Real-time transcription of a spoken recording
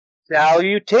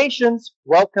Salutations!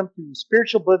 Welcome to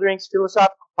Spiritual Blitherings,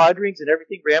 Philosophical Ponderings, and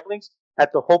Everything Ramblings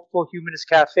at the Hopeful Humanist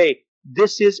Cafe.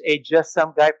 This is a Just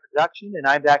Some Guy production, and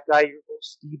I'm that guy, your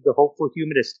host, Steve, the Hopeful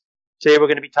Humanist. Today we're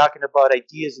going to be talking about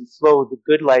ideas and flow, the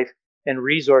good life, and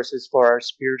resources for our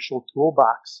spiritual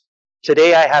toolbox.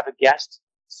 Today I have a guest,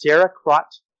 Sarah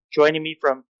Crawte, joining me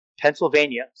from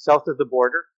Pennsylvania, south of the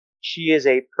border. She is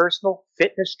a personal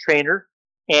fitness trainer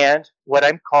and what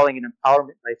I'm calling an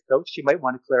empowerment life coach. You might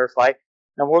want to clarify.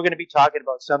 And we're going to be talking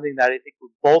about something that I think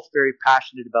we're both very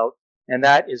passionate about, and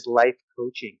that is life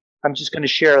coaching. I'm just going to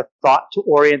share a thought to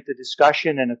orient the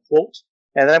discussion and a quote,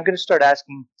 and then I'm going to start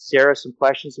asking Sarah some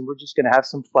questions, and we're just going to have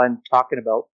some fun talking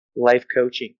about life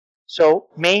coaching. So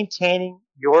maintaining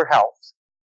your health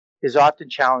is often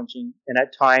challenging, and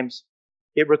at times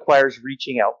it requires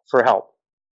reaching out for help.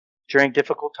 During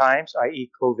difficult times,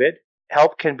 i.e. COVID,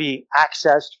 help can be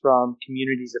accessed from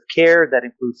communities of care that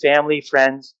include family,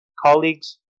 friends,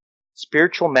 colleagues,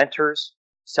 spiritual mentors,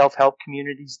 self-help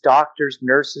communities, doctors,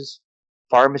 nurses,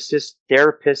 pharmacists,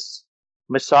 therapists,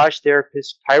 massage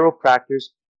therapists, chiropractors,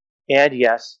 and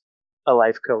yes, a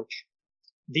life coach.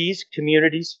 These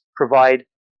communities provide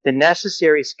the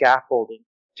necessary scaffolding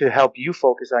to help you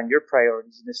focus on your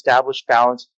priorities and establish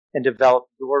balance and develop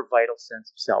your vital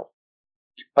sense of self.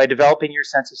 By developing your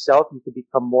sense of self, you can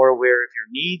become more aware of your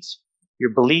needs,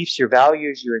 your beliefs, your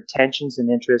values, your intentions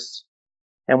and interests.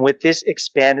 And with this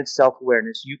expanded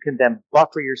self-awareness, you can then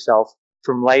buffer yourself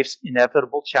from life's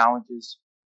inevitable challenges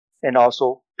and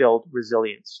also build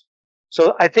resilience.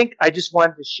 So I think I just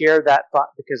wanted to share that thought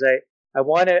because I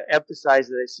want to emphasize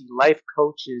that I see life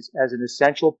coaches as an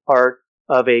essential part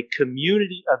of a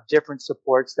community of different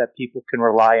supports that people can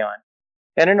rely on,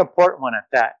 and an important one at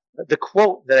that. The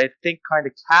quote that I think kind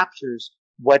of captures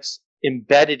what's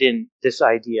embedded in this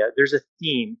idea. There's a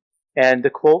theme, and the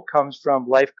quote comes from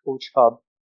Life Coach Hub,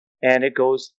 and it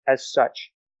goes as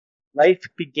such. Life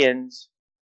begins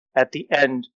at the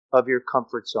end of your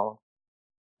comfort zone.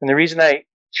 And the reason I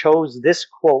chose this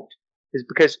quote is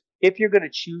because if you're going to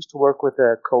choose to work with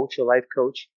a coach, a life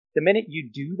coach, the minute you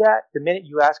do that, the minute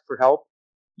you ask for help,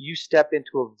 you step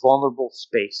into a vulnerable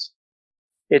space.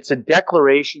 It's a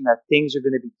declaration that things are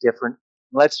going to be different.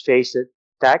 Let's face it,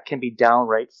 that can be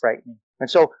downright frightening. And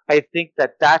so I think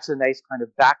that that's a nice kind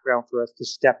of background for us to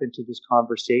step into this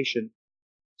conversation.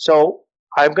 So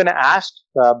I'm going to ask,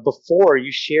 before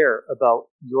you share about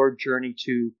your journey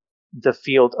to the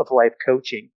field of life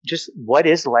coaching, just what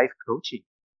is life coaching?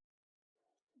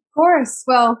 Of course.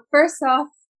 Well, first off,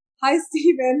 hi,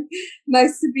 Stephen.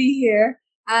 Nice to be here.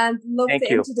 And love Thank the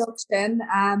you. introduction.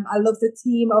 I love the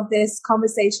theme of this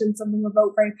conversation, something we're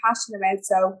both very passionate about.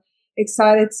 So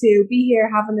excited to be here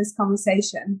having this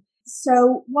conversation.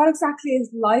 So what exactly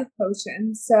is life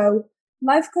coaching? So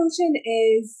life coaching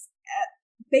is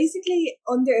basically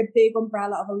under a big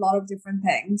umbrella of a lot of different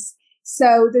things.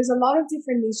 So there's a lot of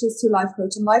different niches to life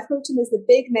coaching. Life coaching is the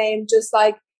big name, just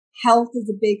like health is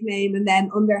a big name. And then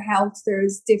under health,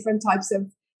 there's different types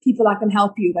of people that can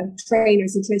help you, like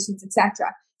trainers, nutritionists,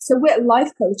 etc. So with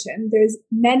life coaching, there's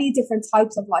many different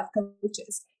types of life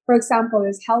coaches. For example,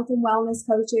 there's health and wellness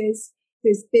coaches,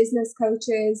 there's business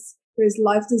coaches, there's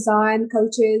life design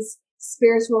coaches,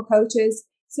 spiritual coaches.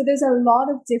 So there's a lot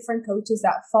of different coaches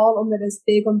that fall under this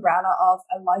big umbrella of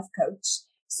a life coach.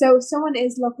 So if someone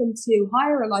is looking to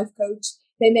hire a life coach,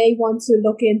 they may want to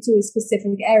look into a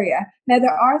specific area. Now, there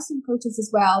are some coaches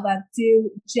as well that do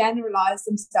generalize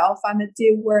themselves and that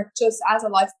do work just as a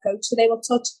life coach. So they will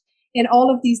touch in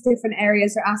all of these different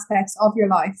areas or aspects of your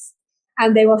life,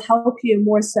 and they will help you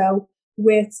more so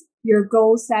with your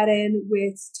goal setting,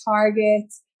 with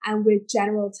targets, and with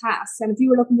general tasks. And if you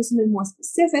were looking for something more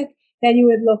specific, then you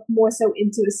would look more so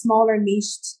into a smaller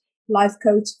niched life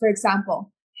coach, for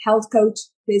example, health coach,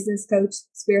 business coach,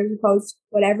 spiritual coach,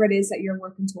 whatever it is that you're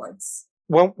working towards.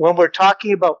 When we're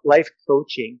talking about life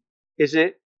coaching, would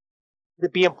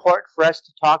it be important for us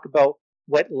to talk about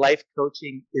what life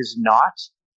coaching is not?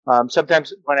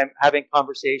 Sometimes when I'm having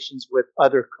conversations with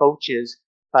other coaches,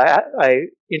 I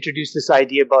introduce this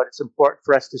idea about it's important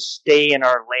for us to stay in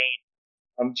our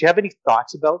lane. Do you have any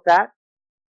thoughts about that?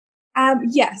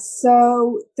 Yes.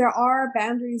 So there are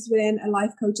boundaries within a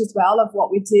life coach as well of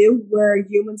what we do. We're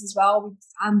humans as well.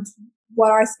 And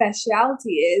what our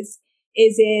specialty is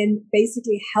in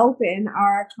basically helping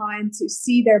our client to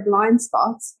see their blind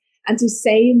spots and to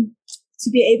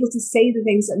be able to say the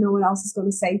things that no one else is going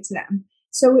to say to them.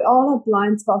 So we all have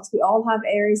blind spots. We all have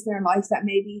areas in our life that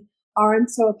maybe aren't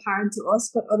so apparent to us,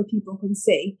 but other people can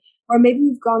see. Or maybe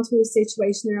we've gone through a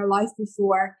situation in our life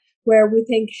before where we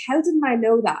think, how didn't I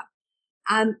know that?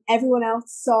 and everyone else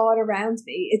saw it around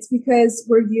me. It's because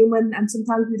we're human and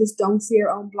sometimes we just don't see our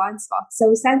own blind spots.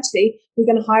 So essentially, we're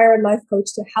going to hire a life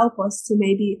coach to help us to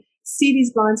maybe see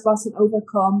these blind spots and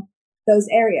overcome those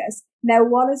areas. Now,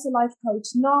 what is a life coach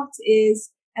not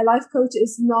is a life coach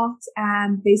is not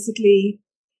basically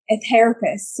a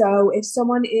therapist. So if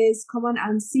someone is coming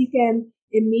and seeking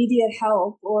immediate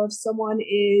help, or if someone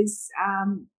is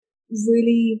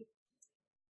really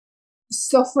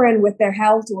suffering with their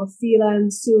health or feeling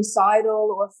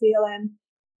suicidal or feeling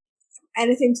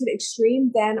anything to the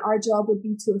extreme, then our job would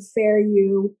be to refer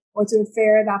you or to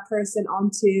refer that person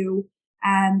onto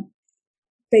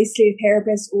basically a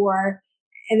therapist or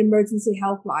an emergency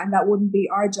helpline. That wouldn't be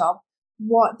our job.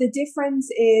 What the difference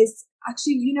is,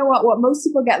 actually, you know what most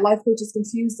people get life coaches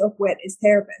confused up with is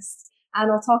therapists.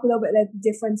 And I'll talk a little bit about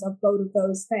the difference of both of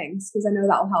those things because I know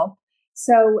that'll help.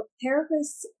 So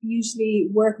therapists usually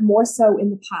work more so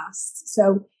in the past.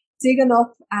 So digging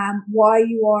up why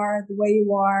you are the way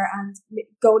you are and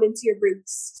going into your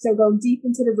roots. So going deep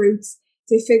into the roots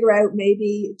to figure out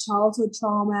maybe childhood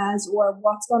traumas or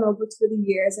what's gone over through the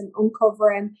years and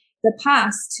uncovering the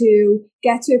past to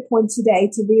get to a point today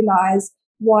to realize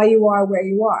why you are where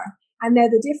you are. And now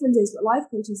the difference is what life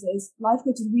coaches is,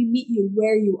 we meet you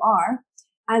where you are.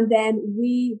 And then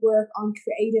we work on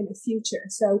creating a future.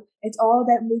 So it's all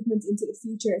about movement into the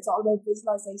future. It's all about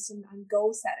visualization and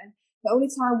goal setting. The only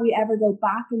time we ever go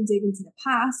back and dig into the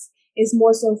past is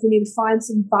more so if we need to find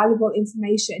some valuable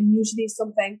information, usually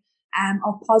something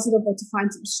of positive, or to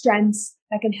find some strengths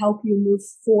that can help you move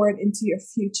forward into your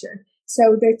future.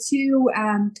 So they're two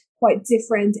quite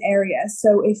different areas.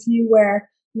 So if you were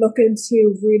looking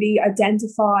to really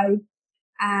identify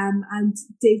and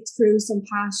dig through some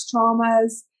past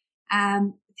traumas,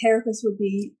 therapist would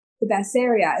be the best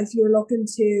area. If you're looking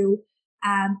to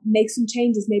make some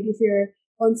changes, maybe if you're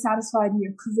unsatisfied in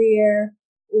your career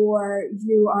or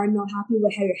you are not happy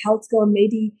with how your health's going,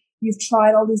 maybe you've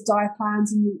tried all these diet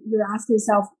plans and you're asking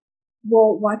yourself,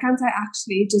 well, why can't I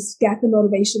actually just get the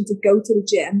motivation to go to the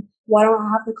gym? Why don't I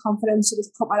have the confidence to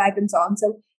just put my leggings on?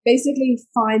 So basically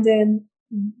finding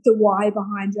the why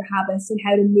behind your habits and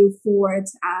how to move forward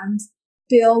and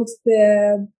build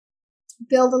the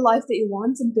life that you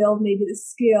want and build maybe the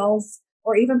skills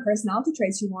or even personality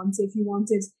traits you want. If you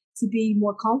wanted to be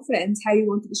more confident, how you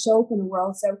wanted to show up in the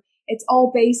world. So it's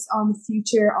all based on the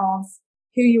future of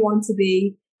who you want to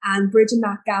be and bridging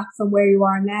that gap from where you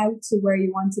are now to where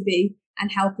you want to be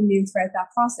and helping you throughout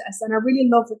that process. And I really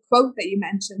love the quote that you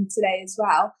mentioned today as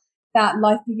well, that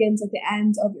life begins at the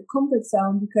end of your comfort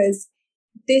zone, because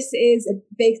this is a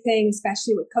big thing,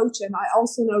 especially with coaching. I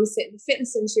also noticed it in the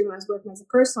fitness industry when I was working as a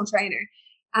personal trainer.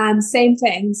 And same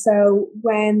thing. So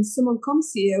when someone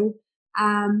comes to you,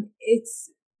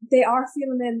 they are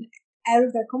feeling out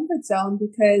of their comfort zone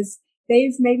because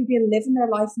they've maybe been living their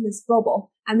life in this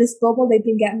bubble. And this bubble, they've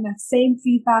been getting that same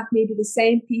feedback, maybe the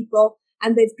same people,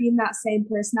 and they've been that same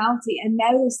personality. And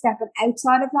now they're stepping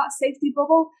outside of that safety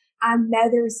bubble. And now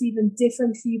they're receiving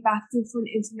different feedback, different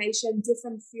information,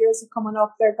 different fears are coming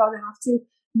up. They're going to have to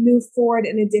move forward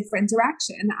in a different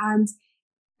direction. And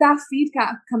that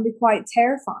feedback can be quite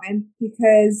terrifying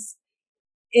because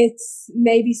it's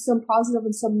maybe some positive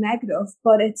and some negative,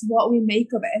 but it's what we make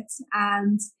of it.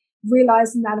 And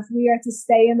realizing that if we are to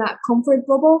stay in that comfort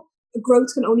bubble, the growth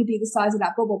can only be the size of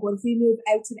that bubble. But if we move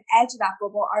out to the edge of that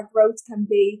bubble, our growth can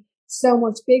be so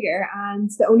much bigger.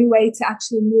 And the only way to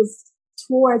actually move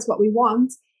towards what we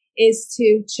want is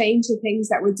to change the things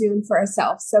that we're doing for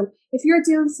ourselves. So if you're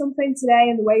doing something today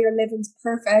and the way you're living is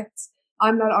perfect,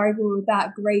 I'm not arguing with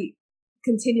that. Great.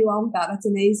 Continue on with that. That's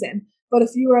amazing. But if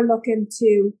you are looking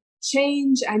to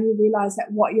change and you realize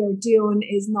that what you're doing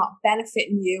is not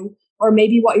benefiting you, or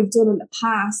maybe what you've done in the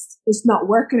past is not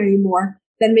working anymore,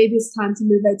 then maybe it's time to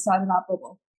move outside of that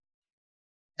bubble.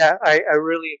 Yeah, I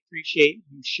really appreciate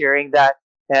you sharing that.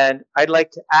 And I'd like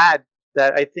to add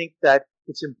that I think that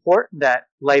it's important that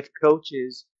life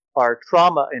coaches are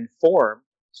trauma informed,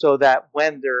 so that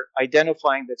when they're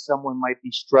identifying that someone might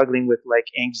be struggling with like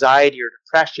anxiety or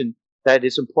depression, that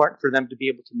it's important for them to be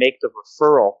able to make the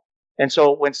referral. And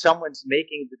so when someone's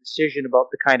making the decision about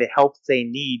the kind of help they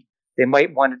need, they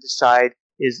might want to decide,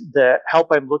 is the help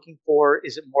I'm looking for,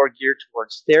 is it more geared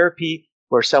towards therapy,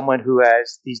 or someone who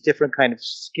has these different kind of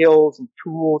skills and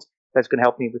tools that's going to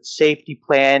help me with safety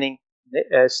planning,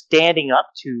 standing up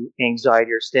to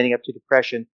anxiety or standing up to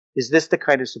depression? Is this the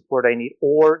kind of support I need?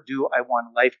 Or do I want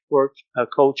a life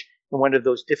coach in one of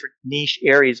those different niche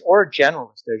areas, or a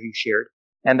generalist, as you shared?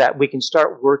 And that we can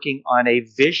start working on a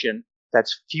vision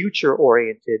that's future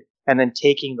oriented and then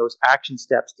taking those action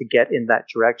steps to get in that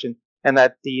direction. and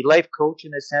that the life coach,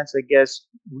 in a sense, I guess,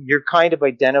 you're kind of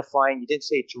identifying, you didn't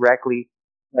say it directly,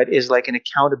 but is like an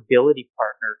accountability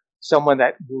partner, someone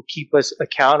that will keep us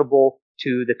accountable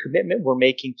to the commitment we're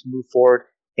making to move forward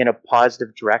in a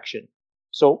positive direction.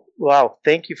 So, wow,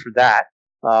 thank you for that.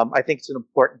 I think it's an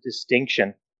important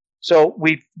distinction. So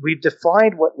we've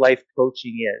defined what life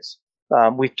coaching is.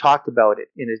 We've talked about it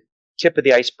in a tip of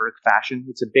the iceberg fashion.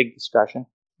 It's a big discussion,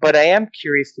 but I am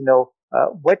curious to know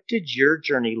what did your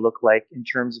journey look like in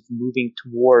terms of moving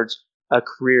towards a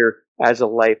career as a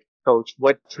life coach?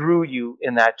 What drew you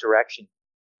in that direction?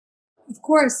 Of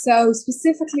course. So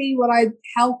specifically what I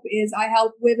help is I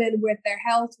help women with their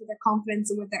health, with their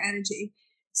confidence, and with their energy.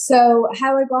 So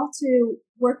how I got to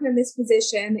working in this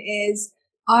position is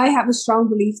I have a strong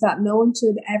belief that no one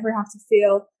should ever have to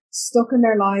feel stuck in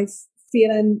their life,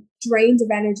 feeling drained of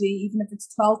energy, even if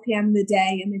it's 12 p.m. in the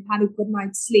day and they've had a good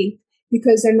night's sleep,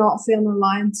 because they're not feeling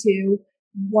aligned to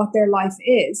what their life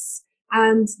is.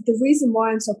 And the reason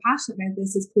why I'm so passionate about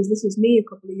this is because this was me a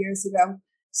couple of years ago.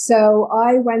 So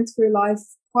I went through life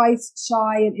quite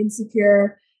shy and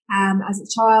insecure as a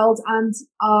child, and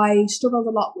I struggled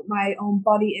a lot with my own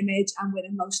body image and with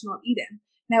emotional eating.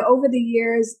 Now, over the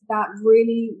years, that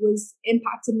really was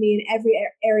impacted me in every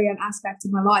area and aspect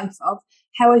of my life of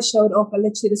how I showed up. I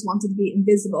literally just wanted to be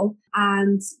invisible,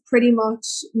 and pretty much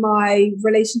my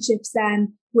relationships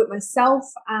then with myself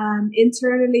and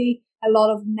internally, a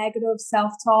lot of negative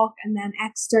self-talk, and then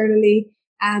externally,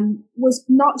 was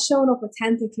not showing up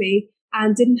authentically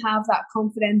and didn't have that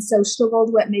confidence. So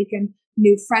struggled with making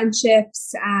new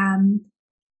friendships,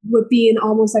 with being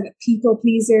almost like a people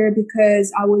pleaser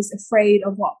because I was afraid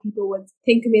of what people would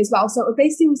think of me as well. So it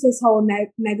basically was this whole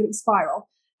negative spiral.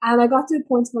 And I got to a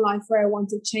point in my life where I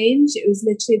wanted change. It was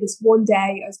literally this one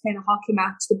day I was playing a hockey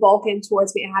match. The ball came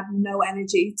towards me. I had no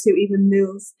energy to even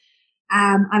move.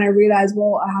 And I realized,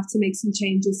 well, I have to make some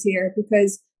changes here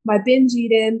because my binge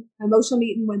eating, emotional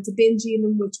eating went to binge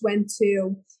eating, which went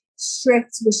to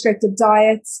strict, restrictive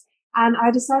diets. And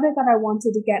I decided that I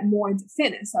wanted to get more into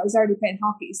fitness. I was already playing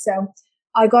hockey. So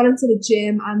I got into the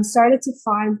gym and started to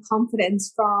find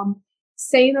confidence from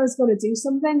saying I was going to do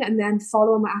something and then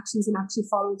following my actions and actually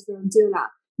following through and doing that.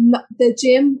 The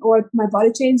gym or my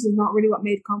body change is not really what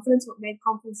made confidence. What made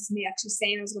confidence is me actually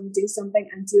saying I was going to do something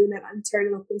and doing it and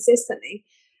turning up consistently.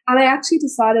 And I actually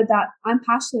decided that I'm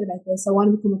passionate about this. I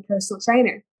want to become a personal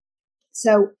trainer.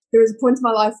 So there was a point in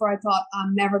my life where I thought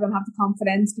I'm never going to have the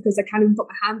confidence because I can't even put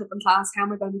my hand up in class. How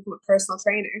am I going to become a personal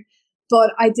trainer?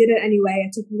 But I did it anyway.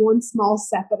 I took one small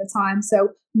step at a time. So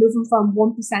moving from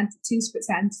 1% to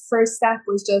 2%, first step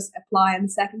was just apply. And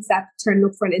the second step, turning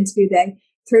up for an interview day.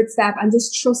 Third step, and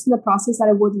just trusting the process that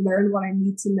I would learn what I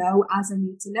need to know as I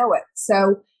need to know it.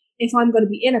 So if I'm going to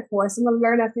be in a course, I'm going to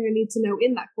learn everything I need to know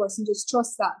in that course and just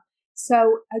trust that.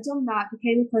 So I done that,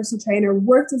 became a personal trainer,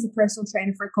 worked as a personal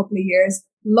trainer for a couple of years,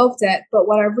 loved it. But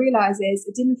what I realized is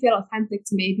it didn't feel authentic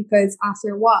to me because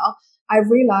after a while, I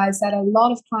realized that a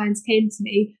lot of clients came to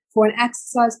me for an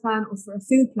exercise plan or for a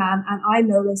food plan. And I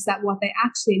noticed that what they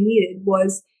actually needed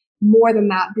was more than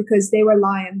that because they were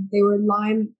lying. They were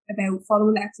lying about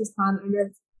following the exercise plan and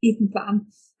their eating plan.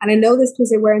 And I know this because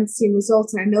they weren't seeing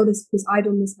results. And I know this because I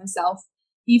done this myself.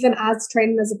 Even as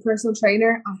training as a personal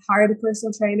trainer, I hired a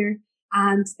personal trainer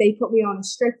and they put me on a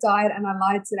strict diet and I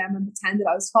lied to them and pretended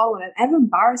I was following it. Out of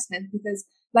embarrassment because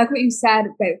like what you said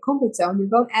about comfort zone, you're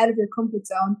going out of your comfort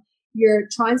zone, you're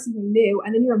trying something new,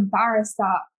 and then you're embarrassed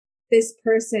that this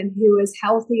person who is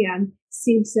healthy and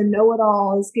seems to know it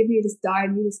all is giving you this diet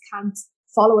and you just can't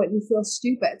follow it and you feel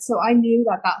stupid. So I knew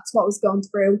that that's what was going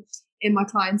through in my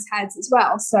clients' heads as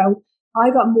well. So I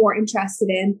got more interested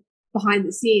in behind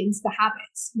the scenes, the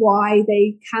habits, why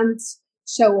they can't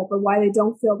show up or why they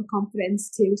don't feel the confidence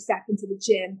to step into the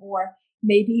gym, or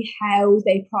maybe how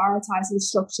they prioritize and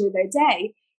structure their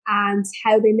day and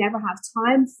how they never have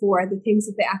time for the things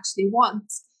that they actually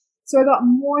want. So I got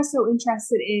more so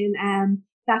interested in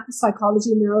that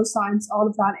psychology, neuroscience, all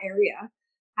of that area,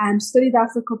 and studied that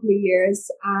for a couple of years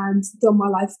and done my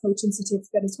life coaching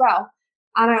certificate as well.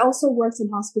 And I also worked in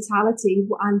hospitality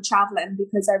and traveling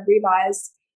because I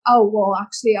realized, oh, well,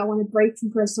 actually, I want to break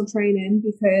from personal training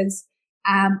because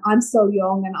I'm still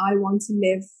young and I want to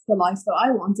live the life that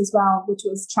I want as well, which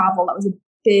was travel. That was a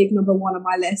big number one on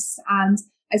my list. And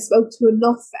I spoke to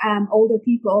enough older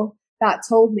people that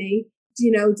told me, do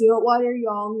it while you're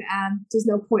young, and there's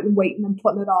no point in waiting and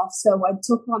putting it off. So I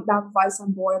took that advice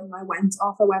on board and I went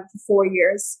off. I went for 4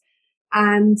 years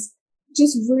and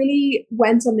just really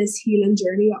went on this healing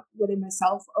journey within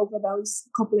myself over those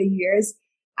couple of years.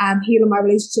 Healing my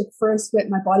relationship first with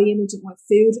my body image and with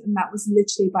food. And that was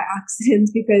literally by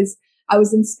accident because I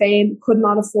was in Spain, could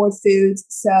not afford food.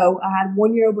 So I had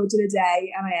 €1 budget a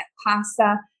day and I ate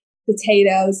pasta,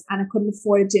 potatoes, and I couldn't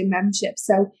afford a gym membership.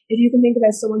 So if you can think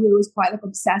about someone who was quite like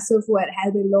obsessive with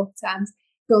how they looked and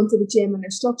going to the gym and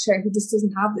their structure, who just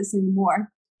doesn't have this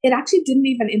anymore, it actually didn't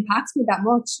even impact me that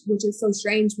much, which is so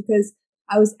strange because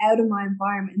I was out of my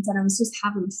environment and I was just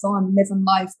having fun, living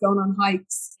life, going on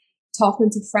hikes, talking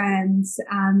to friends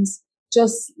and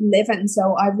just living.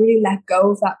 So I really let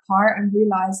go of that part and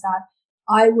realized that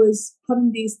I was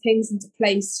putting these things into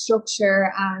place,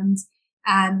 structure and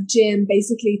gym,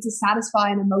 basically to satisfy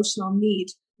an emotional need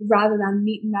rather than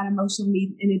meeting that emotional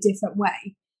need in a different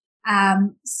way.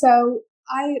 So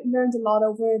I learned a lot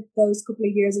over those couple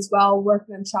of years as well,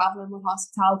 working and traveling with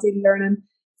hospitality, learning,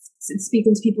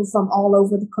 speaking to people from all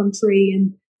over the country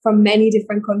and from many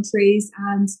different countries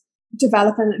and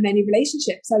developing many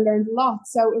relationships. I learned a lot.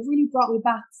 So it really brought me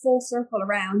back full circle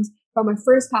around from my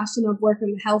first passion of working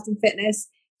in health and fitness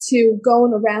to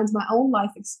going around my own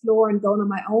life, exploring, going on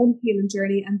my own healing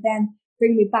journey, and then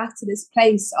bring me back to this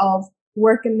place of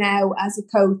working now as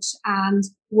a coach and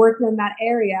working in that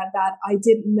area that I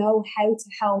didn't know how to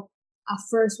help at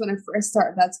first when I first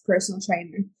started as a personal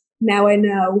trainer. Now I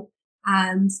know,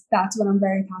 and that's what I'm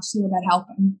very passionate about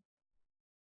helping.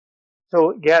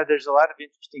 So yeah, there's a lot of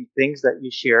interesting things that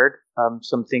you shared.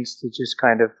 Some things to just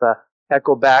kind of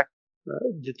echo back.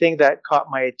 The thing that caught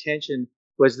my attention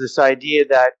was this idea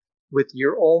that with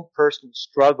your own personal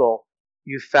struggle,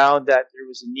 you found that there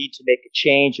was a need to make a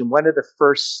change. And one of the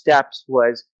first steps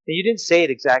was, and you didn't say it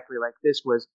exactly like this,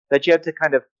 was that you had to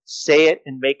kind of say it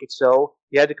and make it so.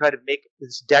 You had to kind of make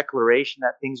this declaration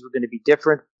that things were going to be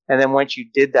different. And then once you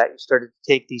did that, you started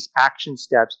to take these action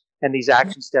steps. And these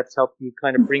action steps helped you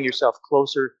kind of bring yourself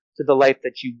closer to the life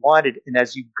that you wanted. And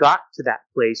as you got to that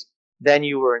place, then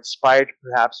you were inspired to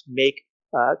perhaps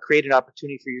create an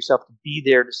opportunity for yourself to be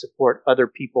there to support other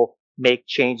people make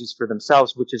changes for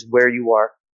themselves, which is where you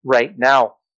are right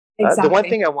now. Exactly. The one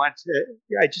thing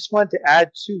I just wanted to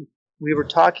add too, we were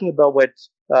talking about what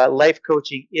life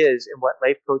coaching is and what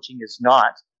life coaching is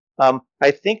not.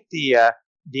 I think the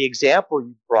example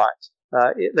you brought,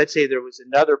 let's say there was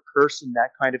another person that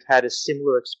kind of had a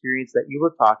similar experience that you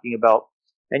were talking about,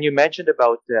 and you mentioned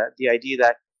about the idea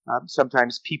that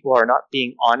sometimes people are not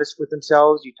being honest with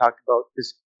themselves. You talked about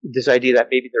this idea that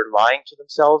maybe they're lying to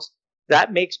themselves.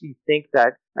 That makes me think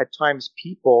that at times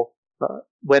people,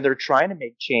 when they're trying to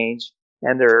make change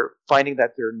and they're finding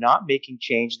that they're not making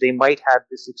change, they might have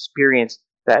this experience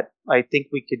that I think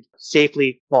we could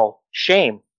safely call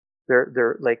shame.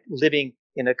 They're like living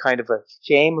in a kind of a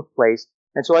shame place.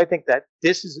 And so I think that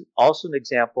this is also an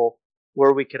example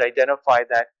where we could identify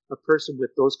that a person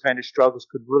with those kind of struggles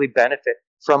could really benefit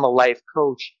from a life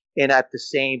coach. And at the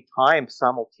same time,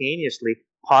 simultaneously,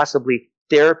 possibly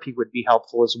therapy would be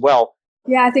helpful as well.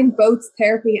 Yeah, I think both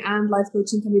therapy and life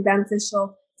coaching can be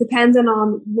beneficial depending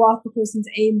on what the person's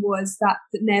aim was, that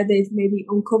now they've maybe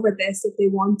uncovered this, if they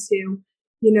want to,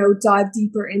 dive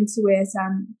deeper into it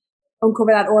and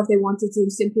uncover that, or if they wanted to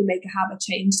simply make a habit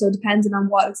change. So depending on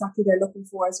what exactly they're looking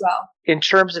for as well. In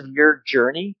terms of your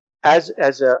journey as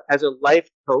a life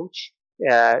coach,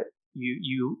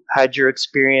 you had your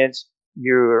experience,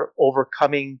 you're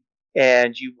overcoming,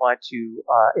 and you want to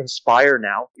inspire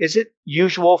now. Is it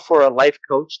usual for a life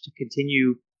coach to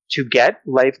continue to get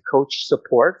life coach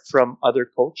support from other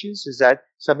coaches? Is that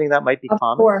something that might be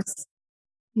common? Of course.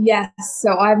 Yes.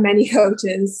 So I have many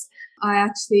coaches. I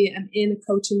actually am in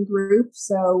a coaching group.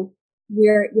 So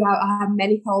I have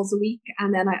many calls a week.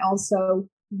 And then I also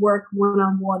work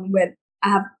one-on-one I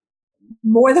have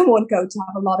more than one coach. I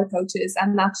have a lot of coaches.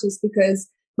 And that's just because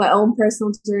my own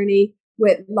personal journey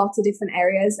with lots of different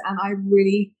areas. And I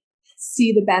really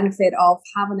see the benefit of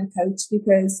having a coach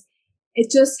because it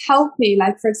just helped me.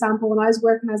 Like, for example, when I was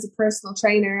working as a personal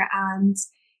trainer and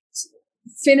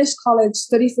finished college,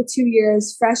 studied for 2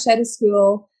 years, fresh out of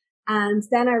school. And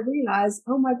then I realized,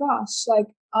 oh my gosh, like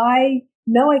I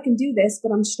know I can do this,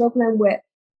 but I'm struggling with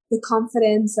the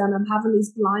confidence and I'm having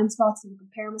these blind spots and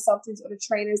comparing myself to these other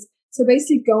trainers. So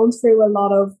basically going through a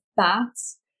lot of that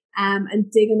and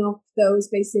digging up those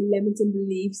basically limiting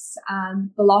beliefs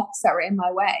and blocks that were in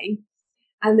my way.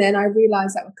 And then I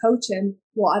realized that with coaching,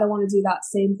 I don't want to do that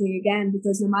same thing again,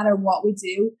 because no matter what we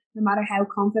do, no matter how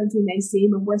confident we may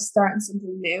seem, and we're starting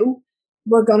something new,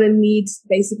 we're going to need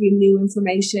basically new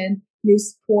information, new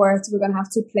support. We're going to have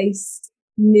to place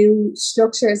new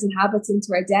structures and habits into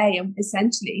our day. And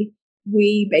essentially,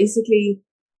 we basically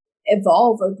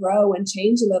evolve or grow and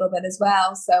change a little bit as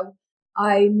well. So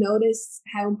I noticed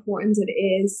how important it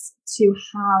is to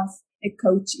have a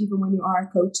coach, even when you are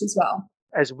a coach as well.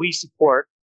 As we support,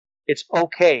 it's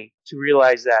okay to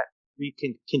realize that we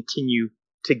can continue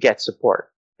to get support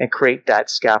and create that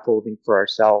scaffolding for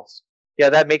ourselves. Yeah,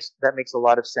 that makes a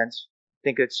lot of sense. I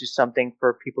think it's just something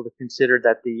for people to consider,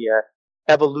 that the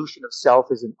evolution of self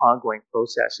is an ongoing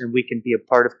process, and we can be a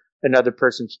part of another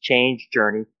person's change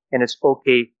journey. And it's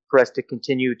okay for us to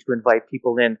continue to invite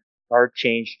people in our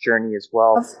change journey as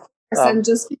well. Of course, and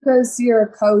just because you're a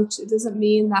coach, it doesn't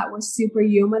mean that we're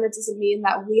superhuman. It doesn't mean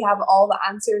that we have all the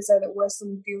answers or that we're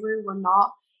some guru. We're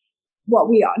not. What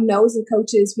we know as a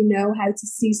coach is we know how to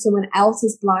see someone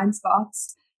else's blind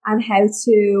spots and how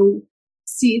to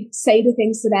say the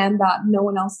things to them that no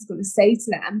one else is going to say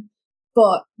to them.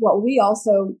 But what we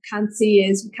also can't see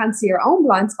is we can't see our own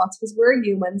blind spots because we're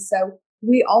human. So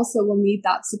we also will need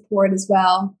that support as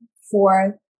well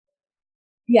for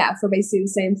basically the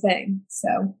same thing.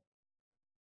 So.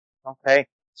 Okay.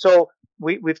 So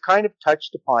we've kind of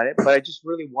touched upon it, but I just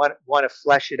really want to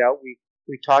flesh it out.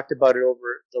 We talked about it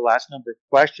over the last number of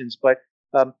questions, but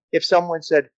if someone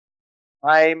said,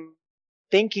 I'm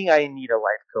thinking I need a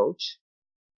life coach,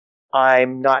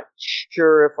 I'm not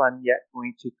sure if I'm yet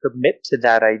going to commit to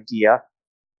that idea.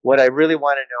 What I really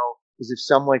want to know is if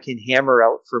someone can hammer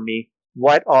out for me,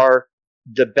 what are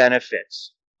the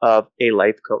benefits of a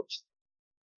life coach?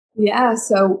 Yeah,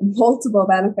 so multiple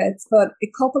benefits, but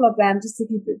a couple of them, just to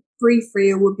keep it brief for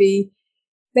you, would be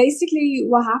basically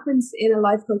what happens in a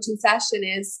life coaching session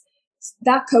is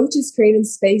that coach is creating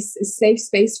space, a safe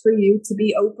space for you to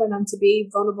be open and to be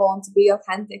vulnerable and to be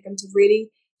authentic and to really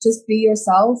just be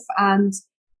yourself and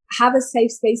have a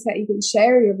safe space that you can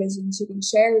share your visions, you can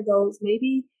share your goals,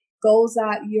 maybe goals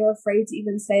that you're afraid to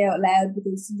even say out loud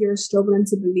because you're struggling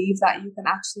to believe that you can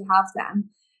actually have them.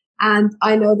 And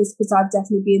I know this because I've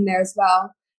definitely been there as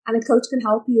well. And a coach can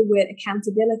help you with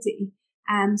accountability.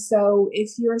 And so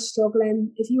if you're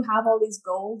struggling, if you have all these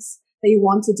goals that you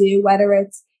want to do, whether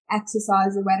it's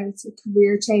exercise or whether it's a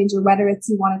career change or whether it's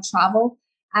you want to travel,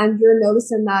 and you're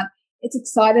noticing that it's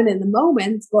exciting in the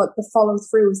moment, but the follow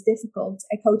through is difficult,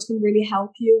 a coach can really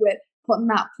help you with putting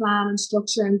that plan and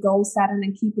structure and goal setting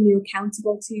and keeping you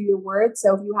accountable to your word.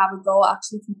 So if you have a goal,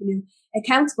 actually keeping you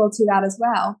accountable to that as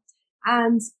well.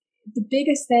 And the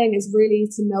biggest thing is really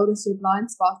to notice your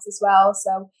blind spots as well.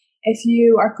 So if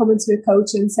you are coming to a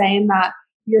coach and saying that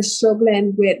you're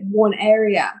struggling with one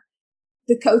area,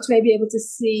 the coach may be able to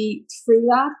see through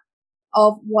that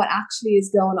of what actually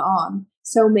is going on.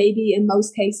 So maybe in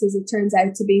most cases, it turns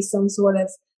out to be some sort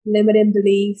of limiting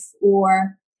belief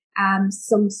or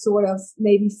some sort of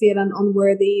maybe feeling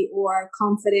unworthy or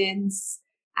confidence.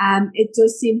 It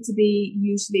does seem to be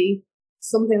usually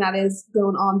something that is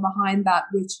going on behind that,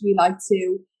 which we like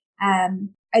to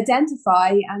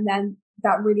identify, and then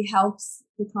that really helps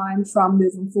the client from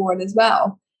moving forward as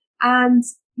well. And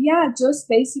yeah, just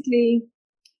basically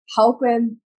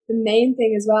helping. The main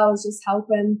thing as well is just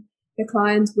helping the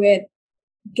client with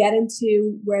getting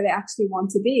to where they actually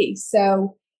want to be.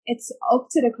 So it's up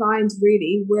to the client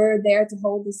really. We're there to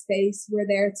hold the space. We're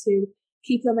there to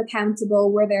keep them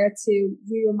accountable. We're there to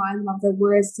remind them of their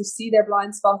words, to see their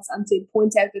blind spots and to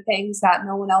point out the things that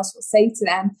no one else will say to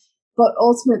them. But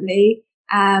ultimately,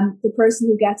 the person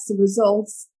who gets the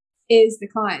results is the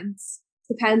client,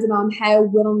 depending on how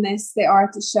willingness they are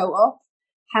to show up,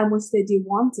 how much they do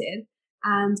want it,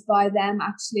 and by them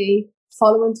actually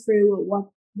following through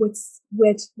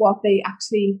with what they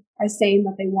actually are saying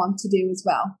that they want to do as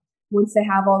well. Once they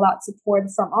have all that support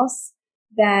from us,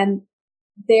 then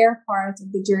their part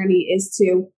of the journey is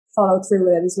to follow through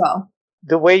with it as well.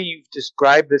 The way you've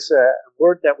described this, a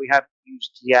word that we haven't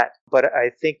used yet, but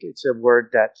I think it's a word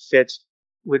that fits,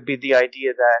 would be the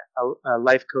idea that a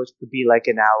life coach could be like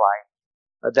an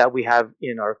ally that we have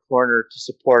in our corner to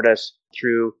support us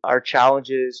through our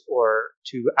challenges or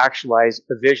to actualize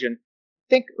a vision.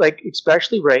 I think, like,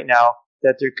 especially right now,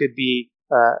 that there could be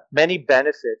many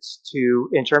benefits to,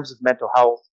 in terms of mental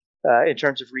health, in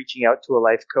terms of reaching out to a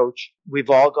life coach.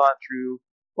 We've all gone through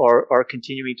or are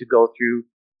continuing to go through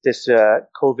this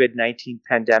COVID-19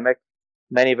 pandemic.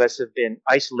 Many of us have been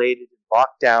isolated in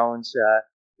lockdowns.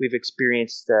 We've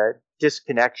experienced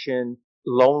disconnection,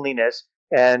 loneliness,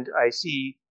 and I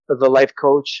see the life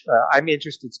coach. I'm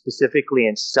interested specifically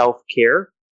in self-care,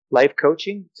 life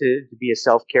coaching, to be a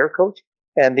self-care coach,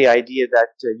 and the idea that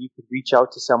you could reach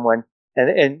out to someone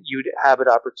and you'd have an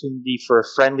opportunity for a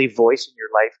friendly voice in your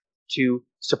life to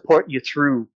support you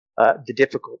through the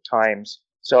difficult times.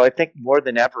 So I think more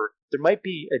than ever, there might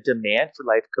be a demand for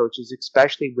life coaches,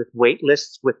 especially with wait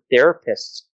lists with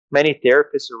therapists. Many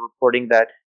therapists are reporting that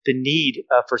the need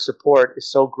for support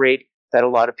is so great that a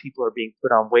lot of people are being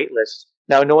put on wait lists.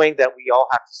 Now, knowing that we all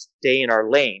have to stay in our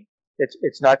lane,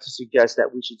 it's not to suggest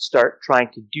that we should start trying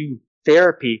to do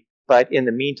therapy But in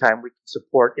the meantime, we can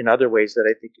support in other ways that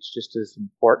I think is just as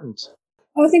important.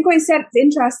 I think what you said is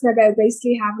interesting about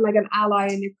basically having like an ally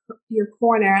in your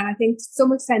corner. And I think to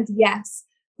some extent, yes,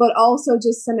 but also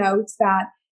just to note that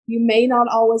you may not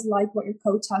always like what your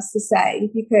coach has to say,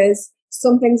 because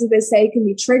some things that they say can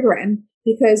be triggering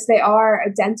because they are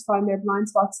identifying their blind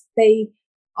spots. They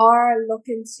are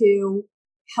looking to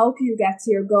help you get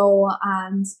to your goal,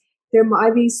 and there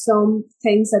might be some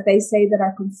things that they say that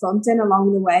are confronting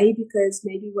along the way because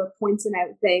maybe we're pointing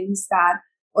out things that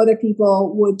other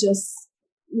people would just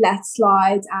let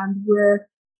slide, and we're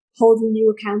holding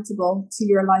you accountable to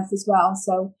your life as well.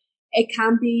 So it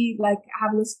can be like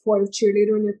having a supportive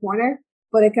cheerleader in your corner,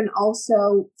 but it can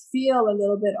also feel a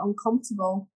little bit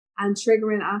uncomfortable and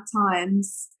triggering at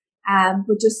times.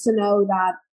 But just to know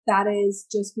that that is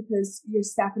just because you're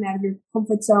stepping out of your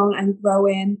comfort zone and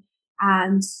growing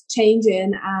and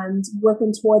changing and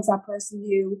working towards that person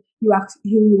who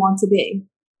you want to be.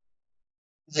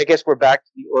 I guess we're back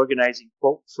to the organizing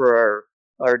quote for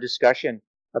our discussion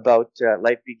about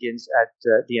life begins at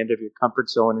the end of your comfort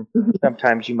zone. And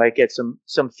sometimes you might get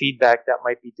some feedback that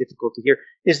might be difficult to hear.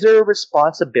 Is there a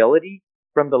responsibility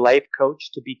from the life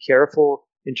coach to be careful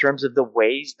in terms of the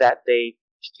ways that they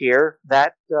share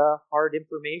that hard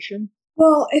information?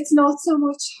 Well, it's not so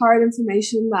much hard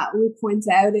information that we point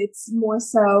out. It's more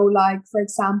so like, for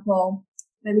example,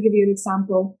 let me give you an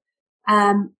example.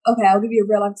 Okay, I'll give you a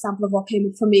real life example of what came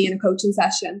up for me in a coaching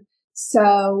session.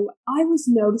 So I was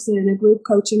noticing in a group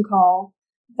coaching call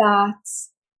that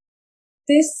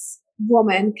this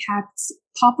woman kept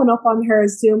popping up on her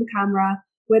Zoom camera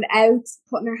without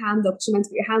putting her hand up. She meant to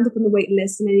put your hand up on the waiting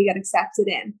list and then you get accepted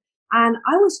in. And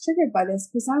I was triggered by this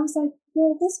because I was like,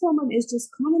 well, this woman is just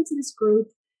coming into this group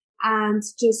and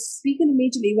just speaking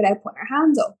immediately without putting her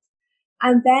hand up.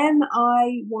 And then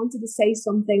I wanted to say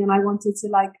something, and I wanted to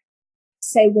like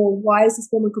say, well, why is this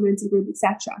woman coming into the group,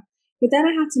 etc. But then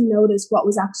I had to notice what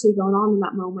was actually going on in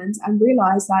that moment and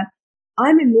realize that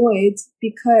I'm annoyed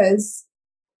because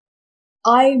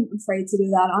I'm afraid to do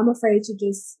that. I'm afraid to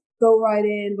just go right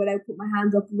in without putting my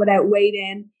hand up, without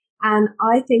waiting. And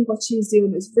I think what she's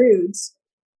doing is rude,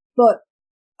 but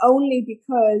only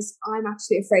because I'm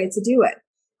actually afraid to do it.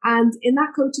 And in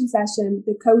that coaching session,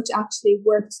 the coach actually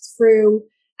worked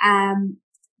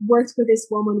with this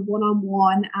woman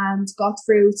one-on-one and got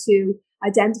through to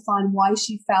identifying why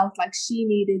she felt like she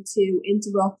needed to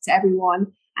interrupt everyone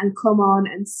and come on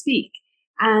and speak.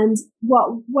 And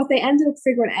what they ended up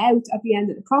figuring out at the end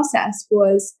of the process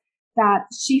was that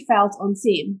she felt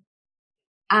unseen.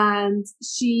 And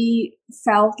she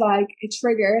felt like a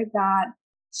trigger that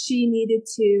she needed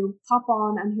to pop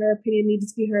on and her opinion needed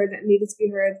to be heard and needed to be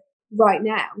heard right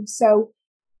now. So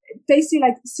basically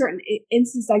like certain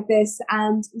instances like this,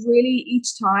 and really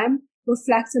each time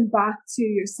reflecting back to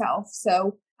yourself.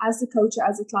 So as the coach or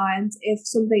as a client, if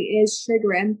something is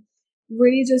triggering,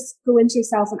 really just go into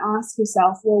yourself and ask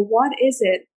yourself, well, what is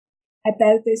it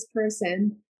about this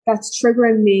person that's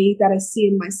triggering me that I see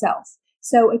in myself?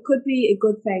 So it could be a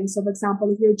good thing. So for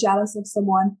example, if you're jealous of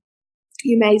someone,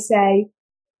 you may say,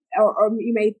 or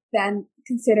you may then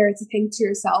consider to think to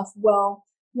yourself, well,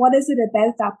 what is it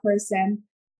about that person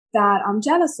that I'm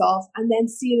jealous of? And then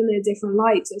see it in a different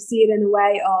light. So see it in a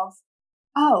way of,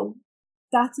 oh,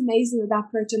 that's amazing that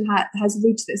that person has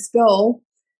reached this goal.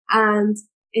 And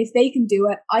if they can do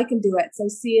it, I can do it. So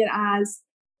see it as,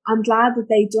 I'm glad that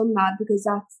they've done that because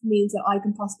that means that I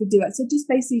can possibly do it. So just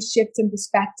basically shifting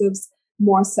perspectives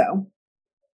more so.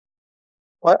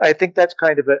 Well, I think that's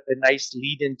kind of a nice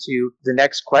lead into the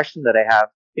next question that I have.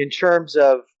 In terms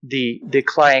of the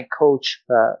client coach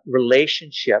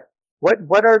relationship,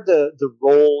 what are the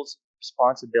roles,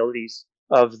 responsibilities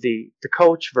of the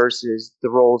coach versus the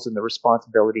roles and the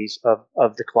responsibilities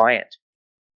of the client?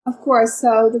 Of course.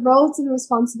 So the roles and the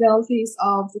responsibilities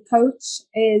of the coach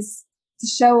is to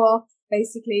show up,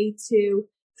 basically to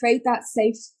create that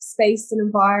safe space and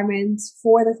environment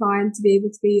for the client to be able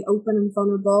to be open and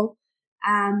vulnerable,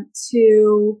 and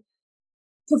to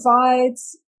provide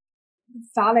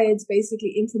valid,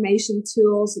 basically, information,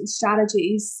 tools and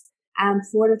strategies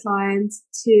for the client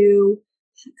to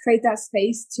create that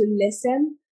space to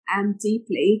listen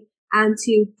deeply and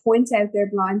to point out their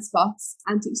blind spots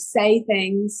and to say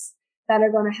things that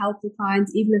are going to help the client,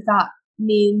 even if that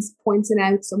means pointing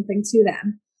out something to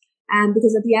them.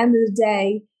 Because at the end of the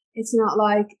day, it's not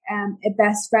like a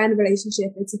best friend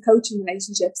relationship, it's a coaching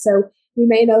relationship. So we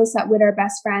may notice that with our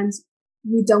best friends,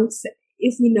 we don't,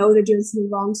 if we know they're doing something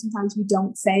wrong, sometimes we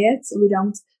don't say it, so we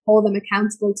don't hold them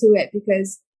accountable to it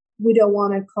because we don't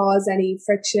want to cause any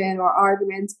friction or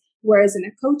argument. Whereas in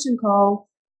a coaching call,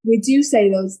 we do say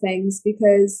those things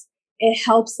because it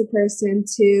helps the person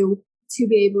to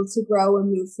be able to grow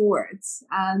and move forwards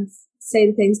and say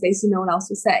the things basically no one else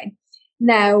will say.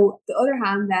 Now, the other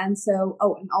hand then,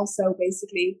 and also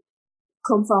basically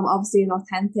come from obviously an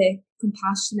authentic,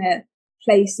 compassionate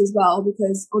place as well,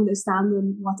 because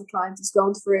understanding what the client is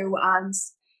going through and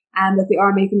that they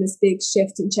are making this big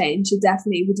shift and change. So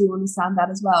definitely we do understand that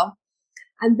as well.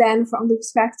 And then from the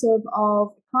perspective of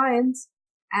the client,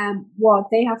 what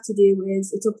they have to do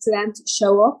is it's up to them to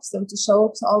show up. So to show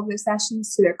up to all of their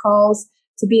sessions, to their calls,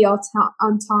 to be on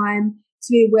time,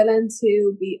 to be willing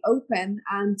to be open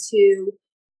and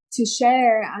to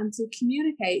share and to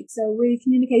communicate. So really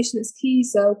communication is key.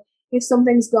 So if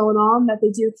something's going on, that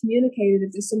they do communicate it.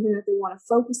 If there's something that they want to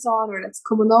focus on or that's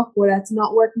coming up or that's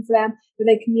not working for them, that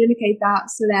they communicate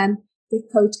that so then the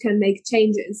coach can make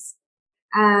changes.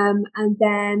 And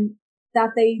then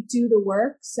that they do the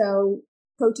work. So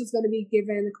coach is going to be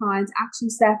giving the client action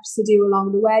steps to do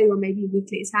along the way or maybe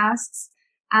weekly tasks.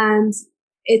 And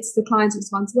it's the client's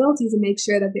responsibility to make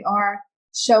sure that they are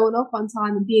showing up on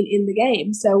time and being in the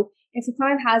game. So if the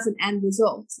client has an end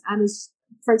result and is,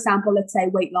 for example, let's say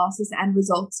weight loss is the end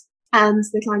result and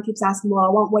the client keeps asking, well, I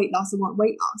want weight loss.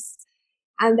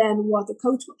 And then what the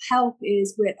coach will help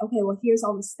is with, okay, well, here's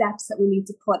all the steps that we need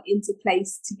to put into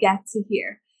place to get to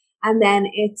here. And then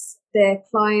it's the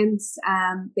client's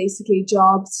basically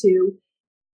job to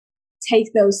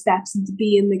take those steps and to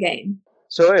be in the game.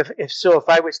 So if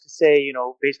I was to say,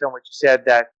 based on what you said,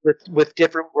 that with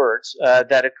different words,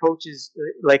 that a coach is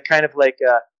like kind of like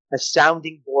a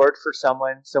sounding board for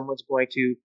someone's going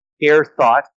to hear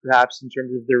thought, perhaps in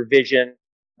terms of their vision,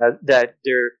 that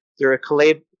they're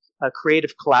a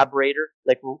creative collaborator.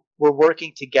 Like we're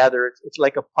working together. It's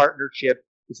like a partnership.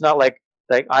 It's not like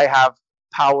I have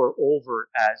power over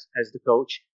as the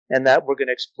coach, and that we're going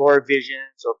to explore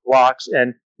visions or blocks,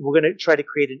 and we're going to try to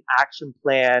create an action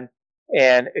plan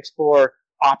and explore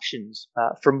options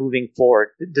for moving forward.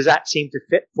 Does that seem to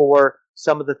fit for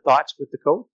some of the thoughts with the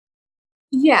coach?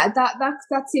 Yeah,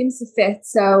 that seems to fit.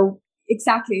 So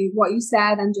exactly what you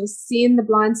said, and just seeing the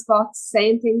blind spots,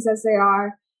 saying things as they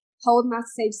are, holding that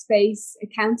safe space,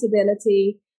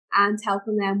 accountability, and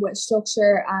helping them with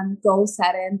structure and goal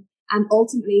setting, and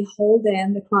ultimately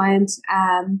holding the client,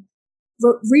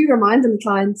 reminding the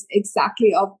client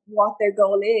exactly of what their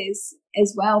goal is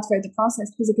as well throughout the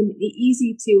process, because it can be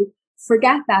easy to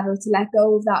forget that or to let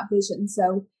go of that vision.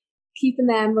 So keeping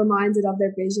them reminded of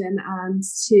their vision and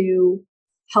to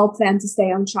help them to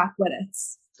stay on track with it.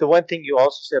 The one thing you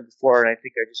also said before, and I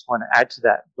think I just want to add to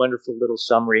that wonderful little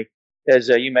summary, is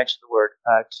you mentioned the word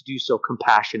to do so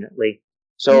compassionately.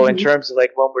 So in terms of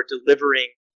like when we're delivering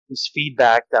this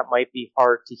feedback that might be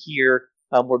hard to hear,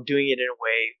 we're doing it in a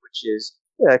way which is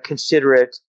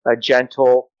considerate,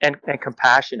 gentle, and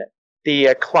compassionate.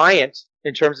 The client,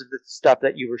 in terms of the stuff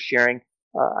that you were sharing,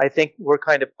 I think we're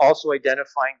kind of also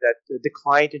identifying that the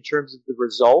client in terms of the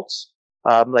results,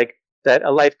 like that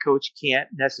a life coach can't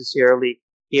necessarily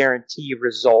guarantee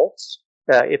results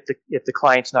if the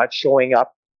client's not showing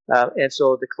up. And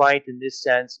so the client in this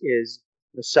sense is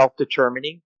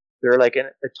self-determining. They're like an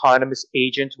autonomous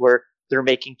agent where they're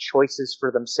making choices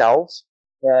for themselves,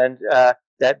 and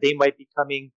that they might be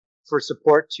coming for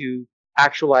support to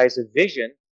actualize a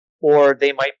vision, or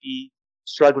they might be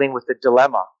struggling with a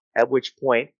dilemma, at which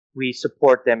point we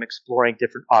support them exploring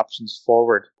different options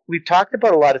forward. We've talked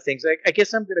about a lot of things. I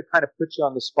guess I'm going to kind of put you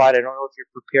on the spot. I don't know if you're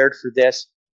prepared for this,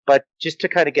 but just to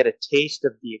kind of get a taste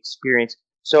of the experience.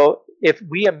 So if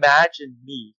we imagine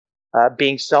me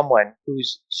being someone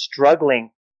who's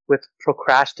struggling with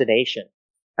procrastination,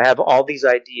 I have all these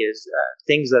ideas,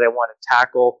 things that I want to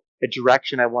tackle, a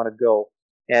direction I want to go,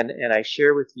 and I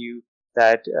share with you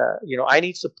that I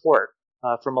need support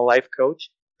from a life coach,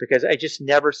 because I just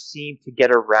never seem to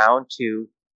get around to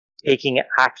taking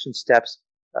action steps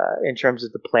in terms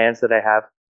of the plans that I have.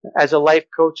 As a life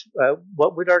coach,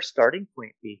 what would our starting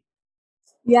point be?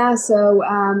 Yeah, so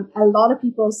a lot of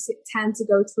people tend to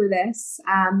go through this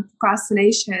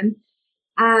procrastination.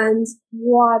 And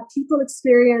what people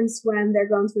experience when they're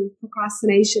going through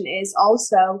procrastination is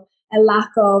also a lack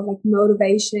of like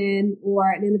motivation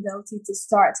or an inability to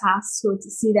start tasks or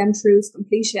to see them through to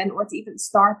completion or to even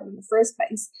start them in the first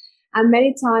place. And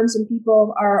many times when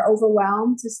people are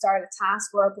overwhelmed to start a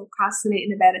task or are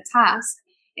procrastinating about a task,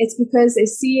 it's because they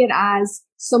see it as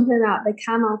something that they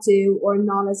cannot do or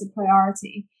not as a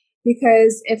priority.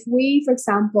 Because if we, for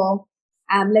example,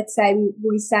 let's say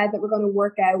we said that we're going to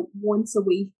work out once a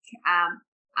week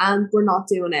and we're not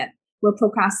doing it. We're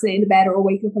procrastinating about it or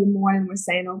wake up in the morning and we're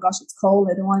saying, oh gosh, it's cold.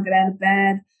 I don't want to get out of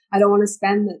bed. I don't want to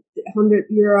spend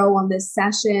 €100 on this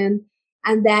session.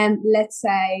 And then let's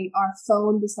say our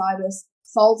phone beside us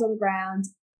falls on the ground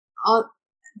on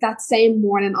that same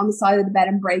morning on the side of the bed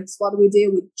and breaks. What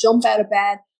do? We jump out of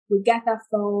bed, we get that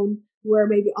phone, we're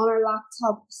maybe on our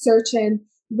laptop searching,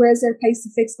 where's there a place to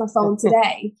fix my phone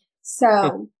today?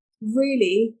 So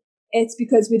really, it's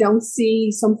because we don't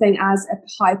see something as a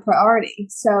high priority.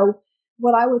 So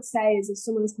what I would say is if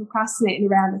someone is procrastinating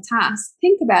around a task,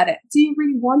 think about it. Do you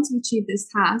really want to achieve this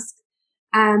task?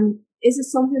 Is it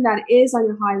something that is on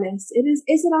your high list? Is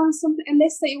it on a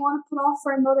list that you want to put off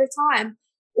for another time?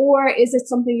 Or is it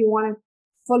something you want to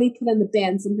fully put in the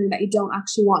bin, something that you don't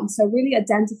actually want? So really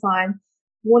identifying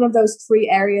one of those three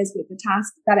areas with the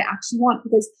task that I actually want,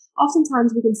 because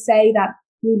oftentimes we can say that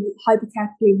we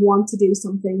hypothetically want to do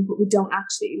something, but we don't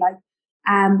actually. Like,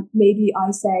 maybe I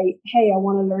say, hey, I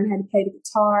want to learn how to play the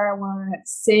guitar, I want to learn how to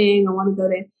sing, I want to go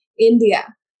to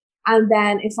India. And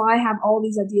then if I have all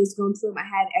these ideas going through my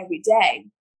head every day,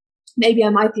 maybe I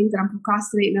might think that I'm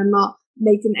procrastinating and not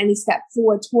making any step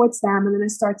forward towards them. And then I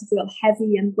start to feel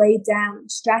heavy and weighed down and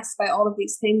stressed by all of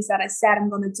these things that I said I'm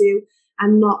going to do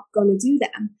and not going to do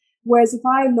them. Whereas if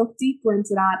I look deeper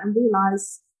into that and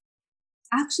realize,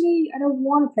 actually, I don't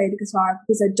want to play the guitar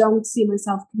because I don't see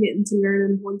myself committing to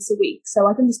learning once a week. So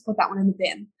I can just put that one in the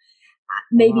bin.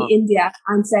 Maybe India,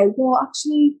 and say, well,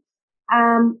 actually,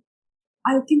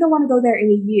 I think I want to go there in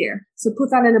a year. So put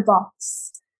that in a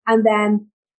box and then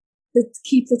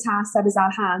keep the task that is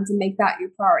at hand and make that your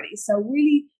priority. So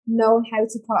really knowing how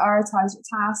to prioritize your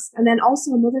tasks. And then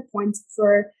also another point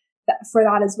for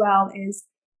that as well is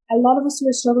a lot of us who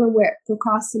are struggling with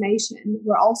procrastination,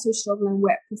 we're also struggling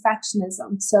with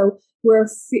perfectionism. So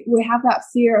we have that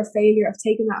fear of failure, of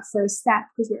taking that first step,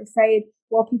 because we're afraid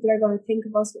what people are going to think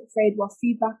of us. We're afraid what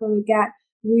feedback we're going to get.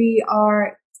 We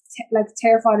are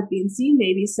terrified of being seen,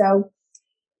 maybe. So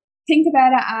think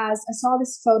about it as, I saw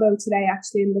this photo today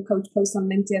actually in the coach post on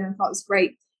LinkedIn and I thought it was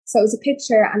great. So it was a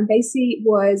picture and basically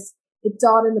was a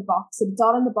dot in the box. So the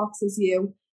dot in the box is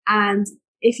you. And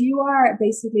if you are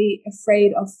basically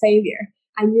afraid of failure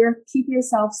and you're keeping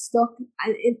yourself stuck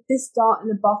and this dot in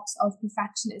the box of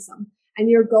perfectionism and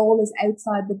your goal is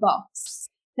outside the box,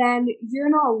 then you're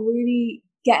not really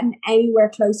getting anywhere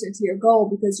closer to your goal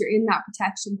because you're in that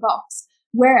protection box.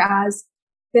 Whereas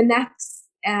the next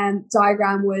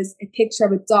diagram was a picture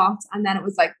of a dot and then it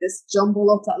was like this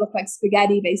jumble up that looked like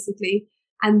spaghetti basically,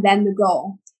 and then the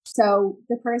goal. So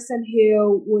the person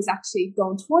who was actually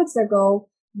going towards their goal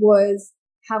was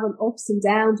having ups and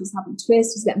downs, was having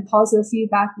twists, was getting positive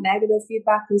feedback, negative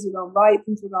feedback, things were going right,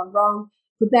 things were going wrong.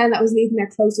 But then that was leading them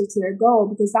closer to their goal,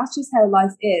 because that's just how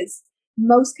life is.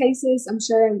 Most cases, I'm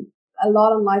sure a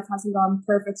lot in life hasn't gone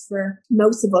perfect for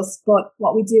most of us, but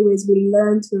what we do is we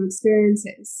learn through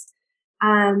experiences.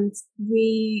 And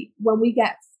when we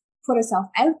put ourselves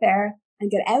out there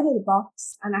and get out of the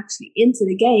box and actually into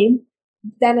the game,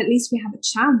 then at least we have a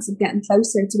chance of getting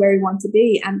closer to where we want to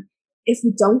be. And if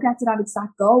we don't get to that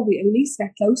exact goal, we at least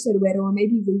get closer to it, or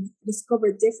maybe we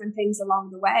discover different things along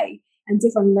the way and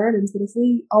different learnings. But if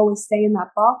we always stay in that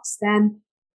box then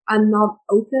and not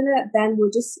open it, then we're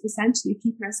just essentially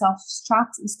keeping ourselves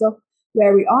trapped and stuck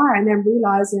where we are, and then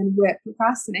realizing with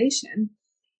procrastination,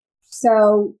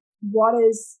 so what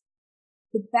is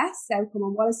the best outcome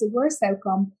and what is the worst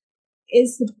outcome?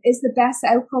 Is the best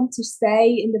outcome to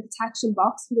stay in the protection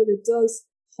box, because it does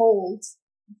hold,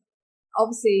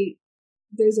 obviously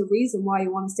there's a reason why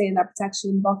you want to stay in that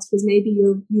protection box, because maybe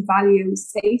you value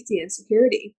safety and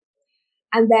security.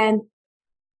 And then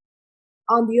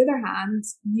on the other hand,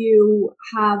 you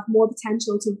have more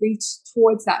potential to reach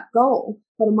towards that goal,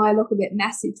 but it might look a bit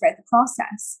messy throughout the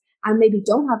process. And maybe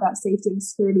don't have that safety and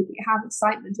security, but you have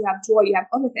excitement, you have joy, you have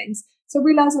other things. So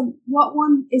realizing what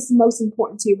one is the most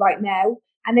important to you right now,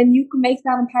 and then you can make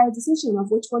that empowered decision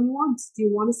of which one you want. Do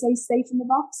you want to stay safe in the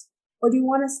box, or do you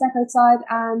want to step outside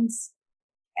and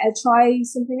try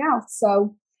something else?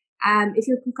 So if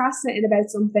you're procrastinating about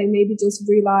something, maybe just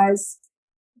realize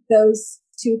those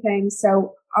two things.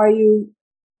 So are you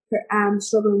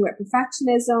struggling with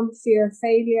perfectionism, fear of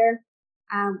failure?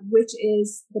 Which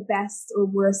is the best or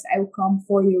worst outcome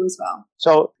for you as well?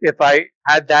 So if I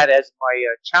had that as my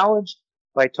challenge,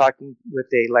 by talking with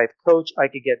a life coach, I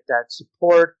could get that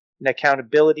support, an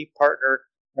accountability partner,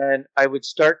 and I would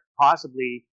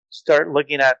possibly start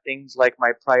looking at things like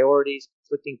my priorities,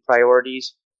 conflicting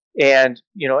priorities, and,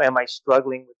 am I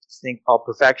struggling with this thing called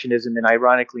perfectionism? And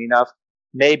ironically enough,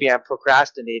 maybe I'm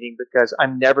procrastinating because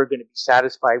I'm never going to be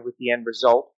satisfied with the end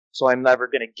result. So I'm never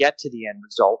going to get to the end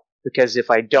result, because if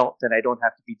I don't, then I don't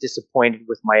have to be disappointed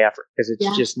with my effort, because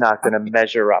it's just not going to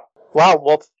measure up. Wow.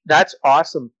 Well, that's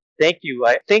awesome. Thank you.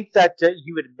 I think that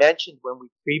you had mentioned when we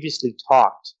previously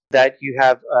talked that you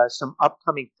have some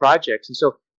upcoming projects. And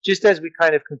so just as we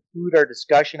kind of conclude our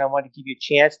discussion, I want to give you a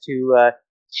chance to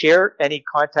share any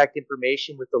contact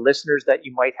information with the listeners that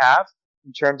you might have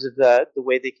in terms of the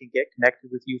way they can get connected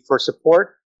with you for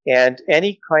support and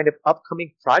any kind of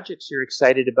upcoming projects you're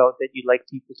excited about that you'd like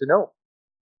people to know.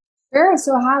 Sure.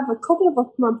 So I have a couple of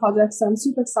upcoming projects that I'm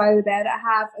super excited about. I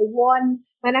have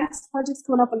my next project's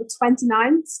coming up on the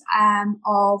 29th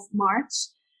of March.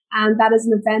 And that is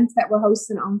an event that we're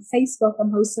hosting on Facebook. I'm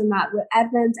hosting that with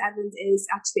Edmund. Edmund is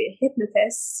actually a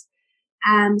hypnotist.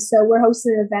 So we're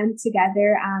hosting an event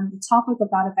together. And the topic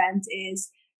of that event is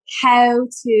how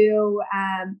to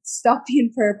stop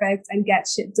being perfect and get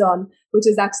shit done, which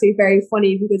is actually very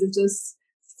funny because it just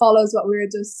follows what we were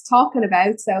just talking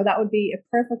about. So that would be a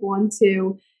perfect one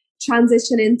to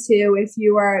transition into if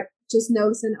you are just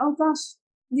noticing, oh gosh,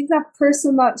 I think that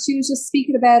person that she was just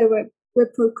speaking about it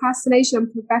with procrastination and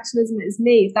perfectionism is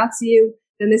me. If that's you,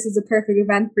 then this is a perfect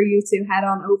event for you to head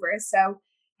on over. So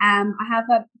I have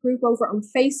that group over on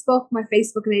Facebook. My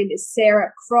Facebook name is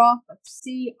Sarah Crawte, that's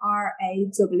Crawte.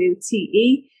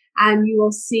 And you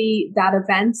will see that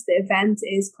event. The event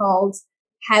is called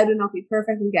How to Not Be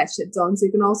Perfect and Get Shit Done. So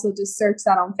you can also just search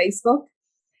that on Facebook.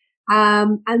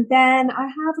 And then I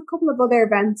have a couple of other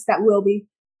events that will be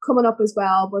coming up as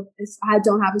well, but I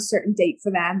don't have a certain date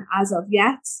for them as of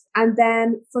yet. And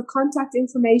then for contact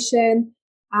information,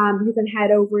 you can head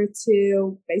over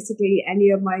to basically any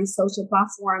of my social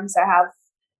platforms. I have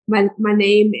my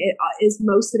name is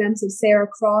most of them. So Sarah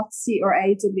Crawte,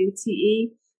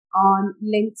 Crawte. On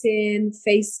LinkedIn,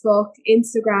 Facebook,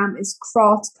 Instagram is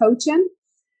Crawte Coaching.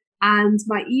 And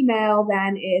my email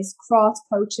then is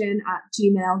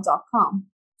crawtecoaching@gmail.com.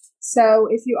 So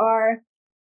if you are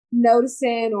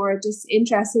noticing or just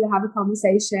interested to have a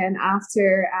conversation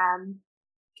after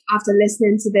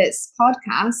listening to this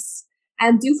podcast,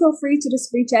 and do feel free to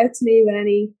just reach out to me with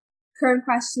any current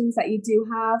questions that you do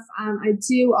have. I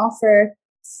do offer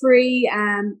free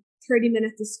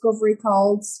 30-minute discovery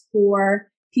calls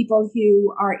for people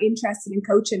who are interested in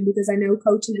coaching, because I know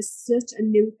coaching is such a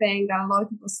new thing that a lot of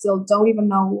people still don't even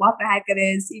know what the heck it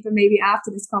is, even maybe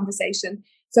after this conversation.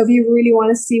 So if you really want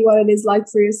to see what it is like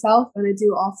for yourself, then I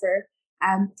do offer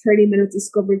 30-minute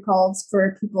discovery calls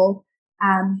for people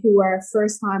who are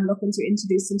first time looking to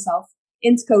introduce themselves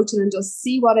into coaching and just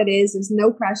see what it is. There's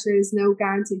no pressure, there's no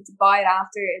guarantee to buy it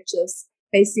after. It's just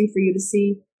basically for you to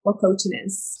see what coaching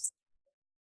is.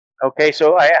 Okay,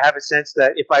 so I have a sense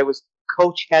that if I was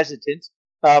coach hesitant,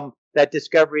 that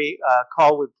discovery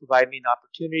call would provide me an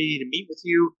opportunity to meet with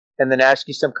you and then ask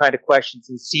you some kind of questions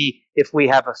and see if we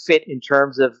have a fit in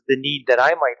terms of the need that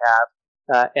I might have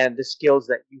and the skills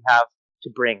that you have to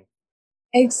bring.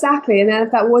 Exactly. And then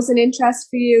if that was an interest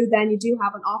for you, then you do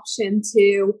have an option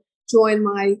to join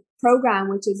my program,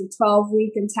 which is a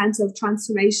 12-week intensive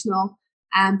transformational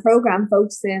program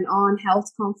focusing on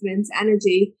health, confidence,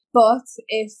 energy. But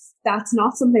if that's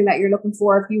not something that you're looking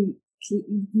for, if you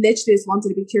literally just wanted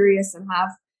to be curious and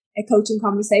have a coaching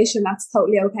conversation, that's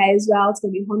totally okay as well. It's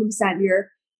going to be 100%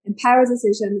 your empowered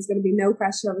decision. There's going to be no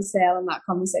pressure of a sale in that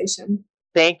conversation.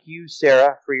 Thank you,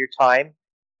 Sarah, for your time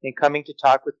and coming to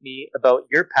talk with me about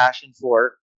your passion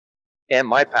for and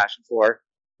my passion for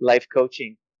life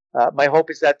coaching. My hope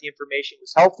is that the information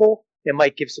was helpful. It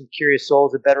might give some curious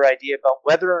souls a better idea about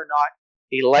whether or not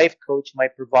a life coach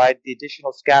might provide the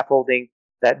additional scaffolding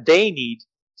that they need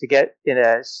to get in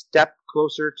a step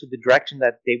closer to the direction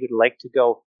that they would like to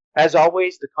go. As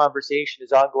always, the conversation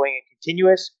is ongoing and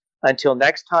continuous. Until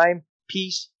next time,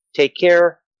 peace, take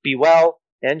care, be well,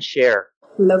 and share.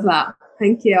 Love that.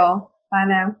 Thank you all. Bye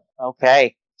now.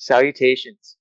 Okay. Salutations.